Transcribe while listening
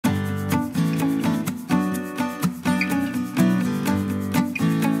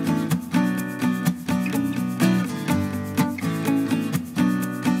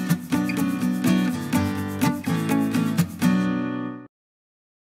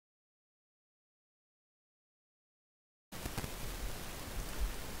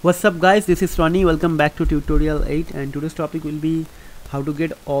What's up guys, this is Ronnie. Welcome back to tutorial 8, and today's topic will be how to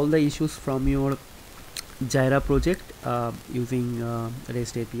get all the issues from your Jira project using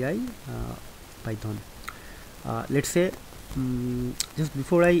REST API Python. Let's say just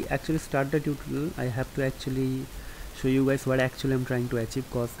before I actually start the tutorial, I have to actually show you guys what actually I'm trying to achieve,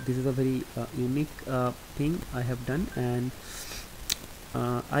 because this is a very unique thing I have done, and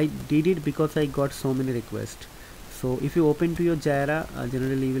I did it because I got so many requests. So if you open to your Jira,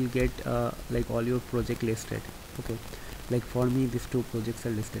 generally you will get like all your project listed. Okay, like for me these two projects are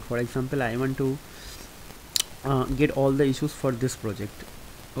listed. For example, I want to get all the issues for this project.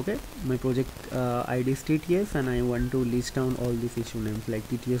 Okay, my project ID is TTS, and I want to list down all these issue names like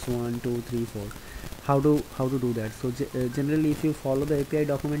TTS 1 2 3 4. How to do that? So generally if you follow the API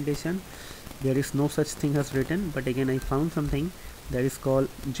documentation, there is no such thing as written, but again I found something that is called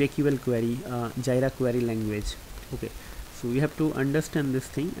JQL query, Jira query language. Okay, so you have to understand this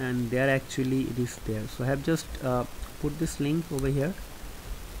thing, and there actually it is there. So I have just put this link over here.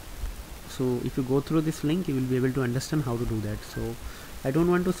 So if you go through this link, you will be able to understand how to do that. So I don't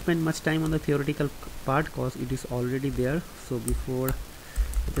want to spend much time on the theoretical part because it is already there. So before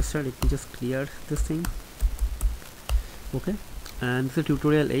I just start, let me just clear this thing. Okay, and this is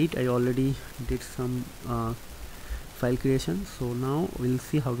tutorial 8. I already did some file creation, so now we'll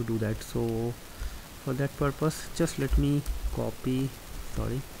see how to do that. So for that purpose, just let me copy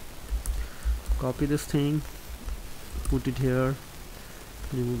this thing, put it here,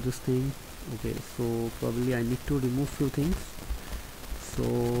 remove this thing. Okay, so probably I need to remove few things.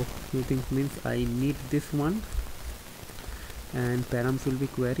 So few things means I need this one, and params will be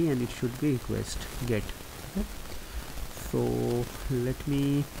query, and it should be request get. Okay, so let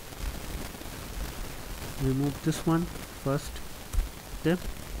me remove this one first. Okay,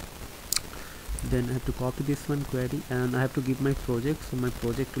 then I have to copy this one query, and I have to give my project. So my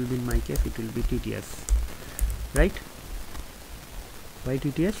project will be, in my case it will be TTS, right? Why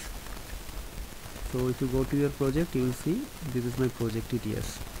TTS? So if you go to your project, you will see this is my project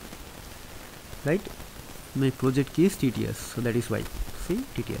TTS, right? My project key is TTS, so that is why. See,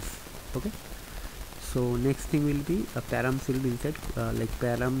 TTS. Okay, so next thing will be params will be inside, like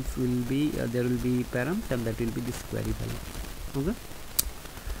params will be there will be params, and that will be this query file. Okay,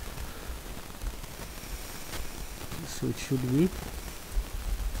 so it should be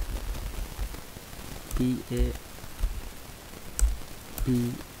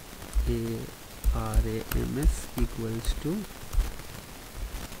params equals to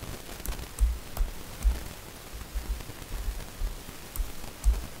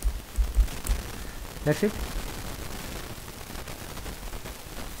that's it.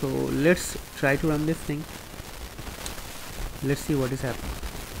 So let's try to run this thing. Let's see what is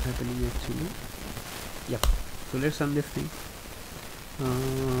happening actually. Yeah, so let's run this thing.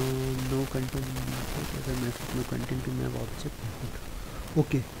 No content, no content in my object.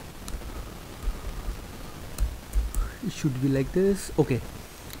 Okay, it should be like this. Okay,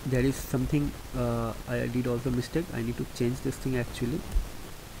 there is something I did also mistake. I need to change this thing actually.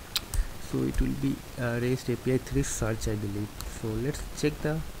 So it will be REST API 3 search, I believe. So let's check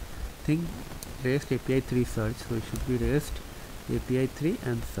the thing, REST API 3 search. So it should be REST API 3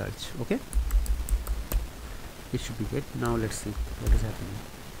 and search. Okay, it should be good. Now let's see what is happening.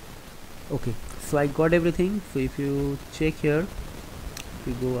 Okay, so I got everything. So if you check here, if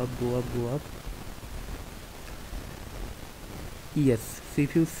you go up, yes, so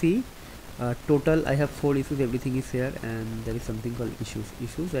if you see total I have 4 issues, everything is here, and there is something called issues,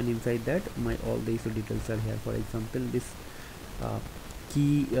 and inside that my all the issue details are here. For example, this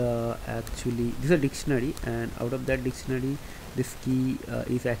key actually this is a dictionary, and out of that dictionary this key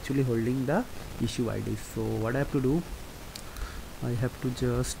is actually holding the issue ID. So what I have to do, I have to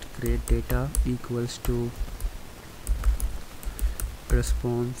just create data equals to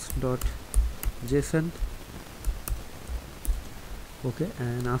response.json. Okay,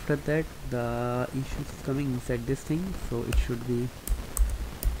 and after that the issues is coming inside this thing, so it should be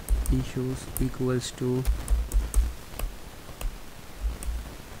issues equals to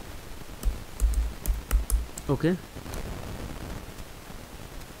okay,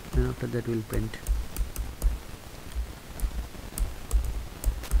 and after that we'll print.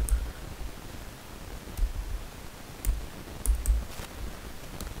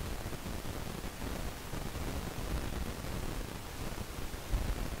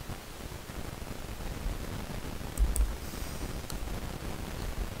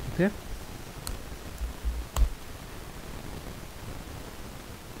 Okay,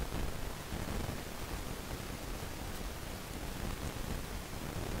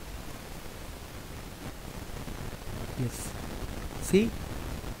 yes, see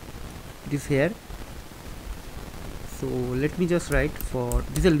it is here. So let me just write for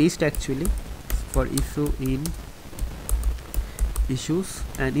this is a list actually for issue in issues,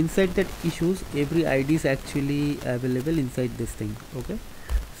 and inside that issues every ID is actually available inside this thing. Okay,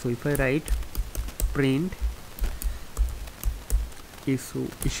 so if I write print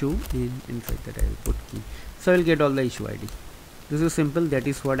issue in inside that I will put key, so I will get all the issue ID. This is simple. That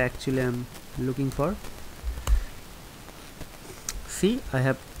is what actually I am looking for. See, I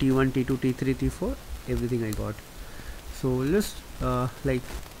have T1, T2, T3, T4, everything I got. So let's like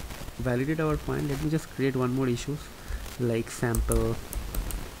validate our point. Let me just create one more issues like sample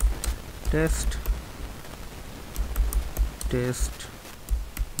test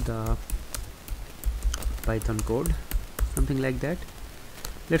the Python code, something like that.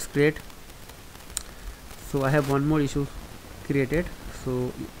 Let's create. So I have one more issue created.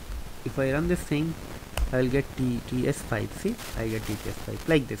 So if I run this thing, I will get TTS5. See, I get TTS5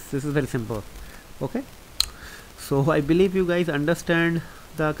 like this. This is very simple. Okay, so I believe you guys understand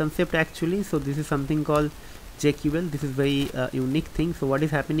the concept actually. So this is something called JQL. This is very unique thing. So what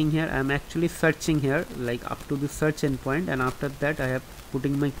is happening here, I am actually searching here like up to the search endpoint, and after that I have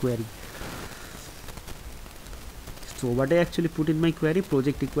putting my query. So what I actually put in my query,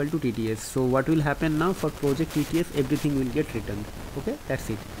 project equal to TTS. So what will happen now, for project TTS everything will get returned. Okay, that's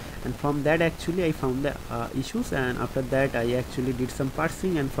it. And from that actually I found the issues, and after that I actually did some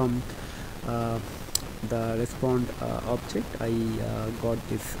parsing, and from the respond object I got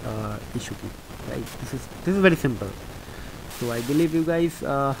this issue key. Right, this is very simple. So I believe you guys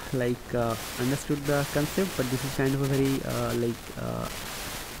understood the concept, but this is kind of a very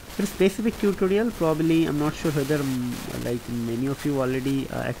very specific tutorial. Probably I'm not sure whether like many of you already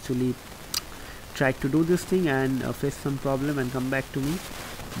actually tried to do this thing and face some problem and come back to me,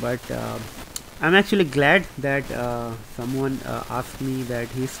 but I'm actually glad that someone asked me that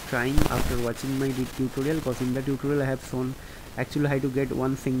he's trying after watching my tutorial, because in the tutorial I have shown actually how to get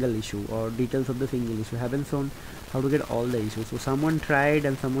one single issue or details of the single issue. I haven't shown how to get all the issues. So someone tried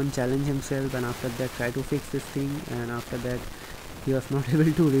and someone challenged himself, and after that tried to fix this thing, and after that he was not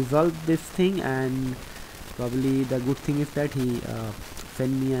able to resolve this thing, and probably the good thing is that he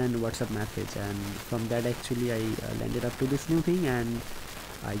sent me an WhatsApp message, and from that actually I landed up to this new thing, and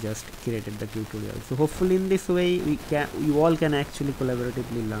I just created the tutorial. So hopefully in this way you all can actually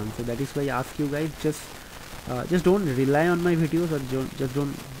collaboratively learn. So that is why I ask you guys, just don't rely on my videos, or just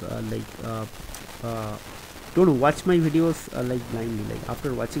don't watch my videos like blindly. Like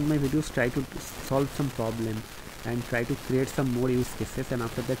after watching my videos, try to solve some problem and try to create some more use cases, and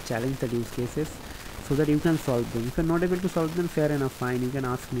after that challenge the use cases so that you can solve them. If you're not able to solve them, fair enough, fine, you can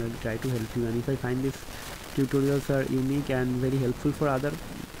ask me, I'll try to help you. And if I find these tutorials are unique and very helpful for other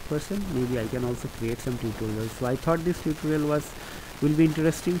person, maybe I can also create some tutorials. So I thought this tutorial will be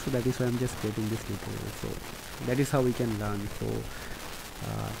interesting, so that is why I'm just creating this tutorial. So that is how we can learn. So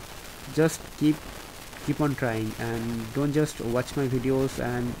just keep on trying, and don't just watch my videos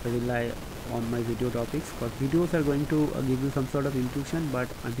and rely on my video topics, because videos are going to give you some sort of intuition, but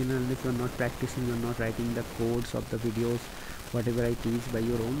until and unless you are not practicing, you are not writing the codes of the videos, whatever I teach by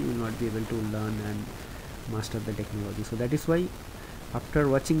your own, you will not be able to learn and master the technology. So that is why after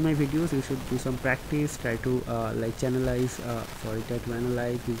watching my videos you should do some practice, try to try to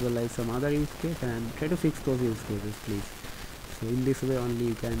analyze, visualize some other use case, and try to fix those use cases, please. So in this way only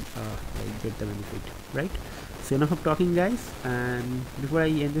you can get the benefit, right? So enough of talking, guys, and before I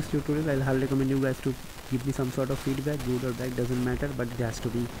end this tutorial, I'll recommend you guys to give me some sort of feedback, good or bad, doesn't matter, but it has to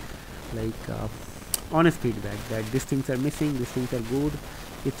be like honest feedback, that these things are missing, these things are good.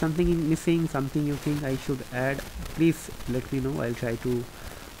 If something is missing, something you think I should add, please let me know. I'll try to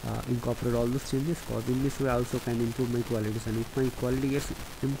incorporate all those changes, because in this way I also can improve my qualities, and if my quality gets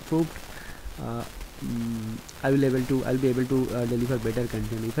improved, I'll be able to deliver better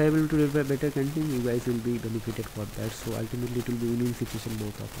content. If I'm able to deliver better content, you guys will be benefited for that. So ultimately it will be win-win situation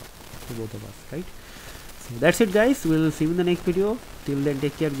for both of us, right? So that's it, guys. We'll see you in the next video. Till then,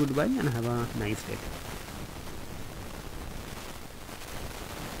 take care, goodbye, and have a nice day.